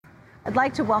I'd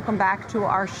like to welcome back to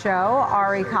our show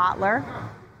Arie Kotler,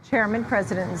 Chairman,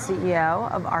 President, and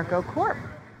CEO of ARKO Corp.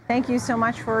 Thank you so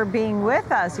much for being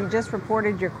with us. You just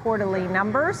reported your quarterly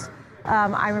numbers.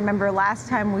 I remember last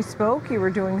time we spoke, you were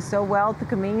doing so well at the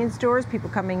convenience stores, people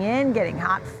coming in, getting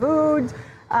hot food.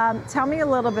 Tell me a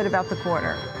little bit about the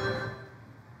quarter.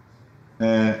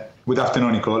 Good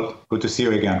afternoon, Nicole. Good to see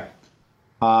you again.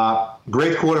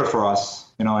 Great quarter for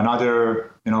us. Another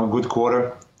good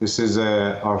quarter. This is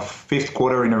our fifth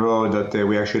quarter in a row that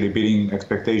we're actually beating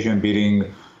expectation,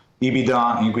 beating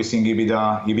EBITDA, increasing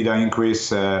EBITDA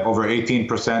increase over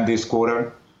 18% this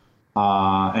quarter.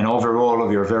 And overall,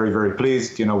 we are very, very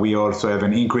pleased. We also have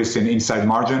an increase in inside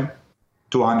margin,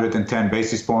 210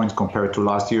 basis points compared to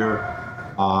last year.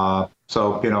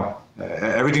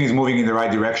 Everything is moving in the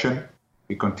right direction.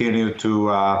 We continue to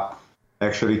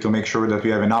to make sure that we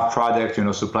have enough product.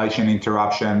 Supply chain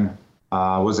interruption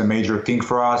was a major thing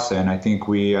for us, and I think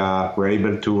we were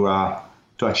able to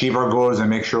achieve our goals and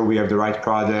make sure we have the right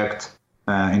product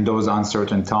in those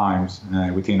uncertain times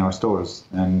within our stores.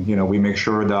 And we make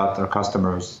sure that our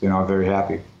customers are very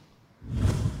happy.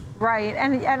 Right,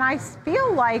 and I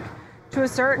feel like to a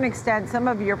certain extent some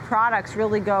of your products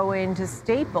really go into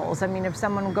staples. I mean, if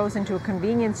someone goes into a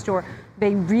convenience store,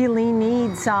 they really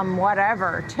need some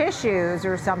tissues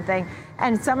or something,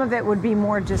 and some of it would be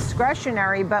more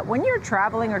discretionary. But when you're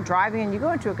traveling or driving and you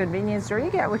go into a convenience store,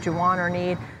 you get what you want or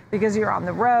need because you're on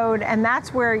the road, and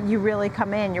that's where you really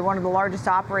come in. You're one of the largest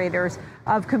operators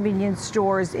of convenience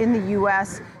stores in the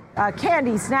U.S.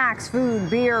 Candy, snacks, food,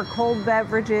 beer, cold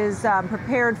beverages,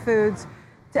 prepared foods.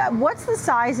 What's the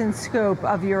size and scope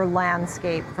of your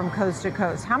landscape from coast to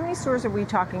coast? How many stores are we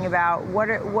talking about?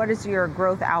 What is your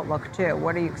growth outlook too?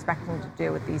 What are you expecting to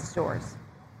do with these stores?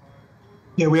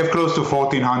 Yeah, we have close to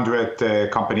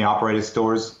 1,400 company-operated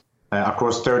stores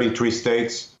across 33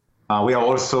 states. We are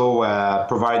also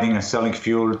providing and selling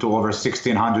fuel to over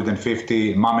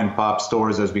 1,650 mom-and-pop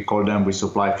stores, as we call them. We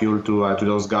supply fuel to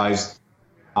those guys.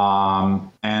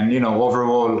 Overall,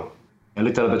 a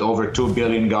little bit over 2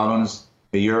 billion gallons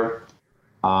a year.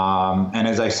 And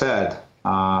as I said,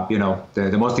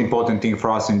 the most important thing for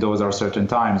us in those uncertain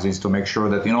times is to make sure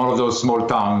that in all of those small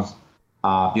towns,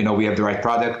 we have the right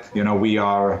product. We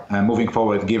are moving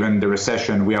forward, given the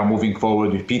recession, we are moving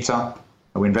forward with pizza.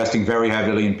 We're investing very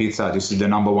heavily in pizza. This is the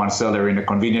number one seller in a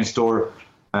convenience store.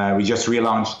 We just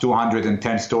relaunched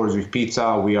 210 stores with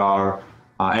pizza. We are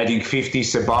adding 50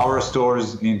 Sbarro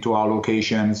stores into our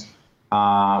locations.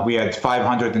 We had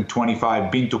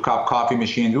 525 bean-to-cup coffee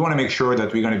machines. We want to make sure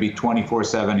that we're going to be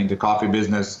 24/7 in the coffee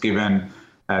business, given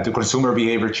the consumer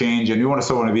behavior change. And we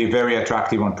also want to be very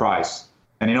attractive on price.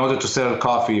 And in order to sell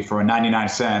coffee for 99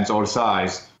 cents, all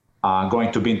size,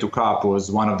 going to bean-to-cup was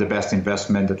one of the best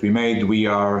investments that we made. We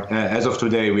are, as of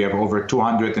today, we have over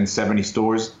 270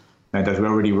 stores that we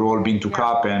already rolled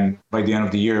bean-to-cup. And by the end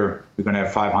of the year, we're going to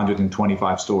have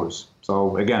 525 stores.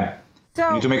 So again,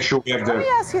 we need to make sure we have Let me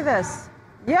ask you this.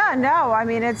 Yeah, no, I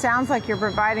mean, it sounds like you're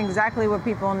providing exactly what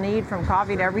people need, from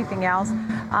coffee to everything else.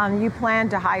 You plan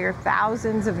to hire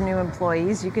thousands of new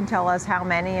employees. You can tell us how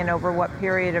many and over what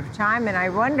period of time. And I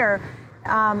wonder,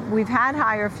 we've had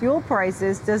higher fuel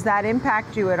prices. Does that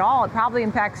impact you at all? It probably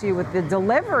impacts you with the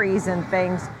deliveries and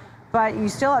things, but you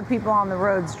still have people on the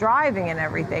roads driving and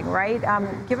everything, right?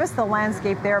 Give us the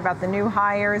landscape there about the new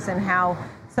hires and how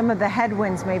some of the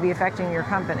headwinds may be affecting your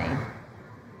company.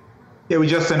 Yeah, we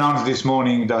just announced this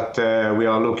morning that we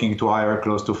are looking to hire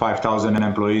close to 5,000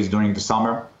 employees during the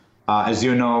summer. As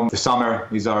you know, the summer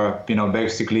is our,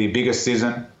 basically biggest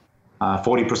season.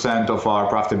 40% of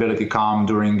our profitability come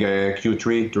during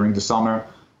Q3, during the summer.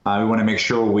 We want to make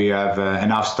sure we have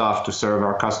enough staff to serve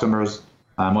our customers.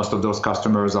 Most of those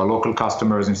customers are local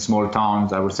customers in small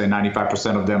towns. I would say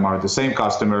 95% of them are the same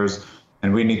customers,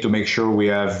 and we need to make sure we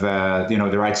have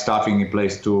the right staffing in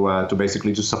place to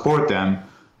basically to support them.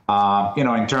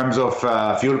 In terms of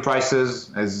fuel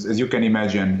prices, as you can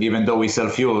imagine, even though we sell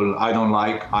fuel, I don't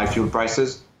like high fuel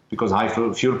prices, because high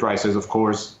fuel prices, of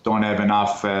course, don't have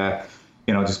enough,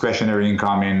 discretionary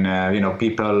income in,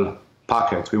 people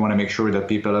pockets. We want to make sure that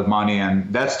people have money,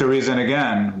 and that's the reason,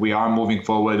 again, we are moving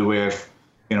forward with,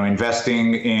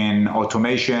 investing in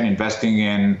automation, investing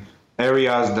in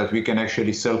areas that we can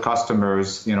actually sell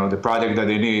customers, the product that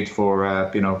they need for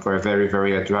a very,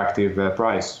 very attractive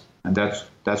price. And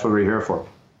that's what we're here for.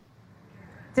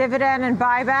 Dividend and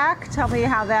buyback, tell me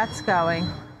how that's going.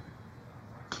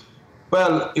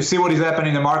 Well, you see what is happening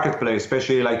in the marketplace,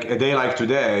 especially like a day like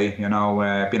today.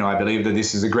 I believe that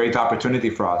this is a great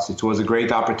opportunity for us. It was a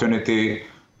great opportunity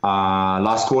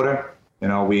last quarter.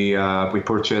 We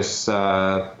purchased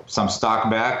some stock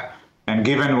back, And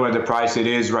given where the price it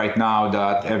is right now,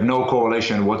 that have no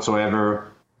correlation whatsoever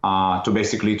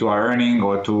to our earning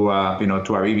or to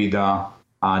to our EBITDA,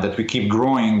 that we keep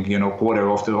growing, quarter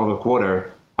after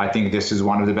quarter. I think this is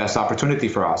one of the best opportunity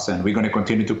for us, and we're going to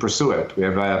continue to pursue it. We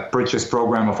have a purchase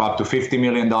program of up to $50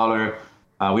 million.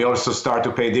 We also start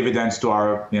to pay dividends to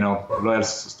our, loyal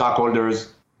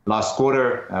stockholders. Last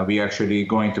quarter, we actually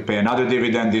going to pay another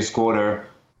dividend this quarter.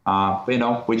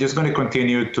 We're just going to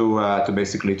continue to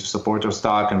basically to support our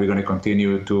stock, and we're going to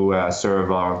continue to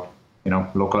serve our,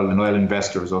 local and loyal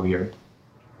investors over here.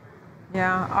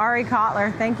 Yeah, Arie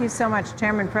Kotler, thank you so much,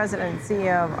 Chairman, President, and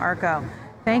CEO of ARKO.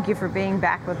 Thank you for being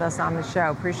back with us on the show.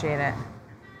 Appreciate it.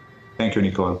 Thank you,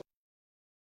 Nicole.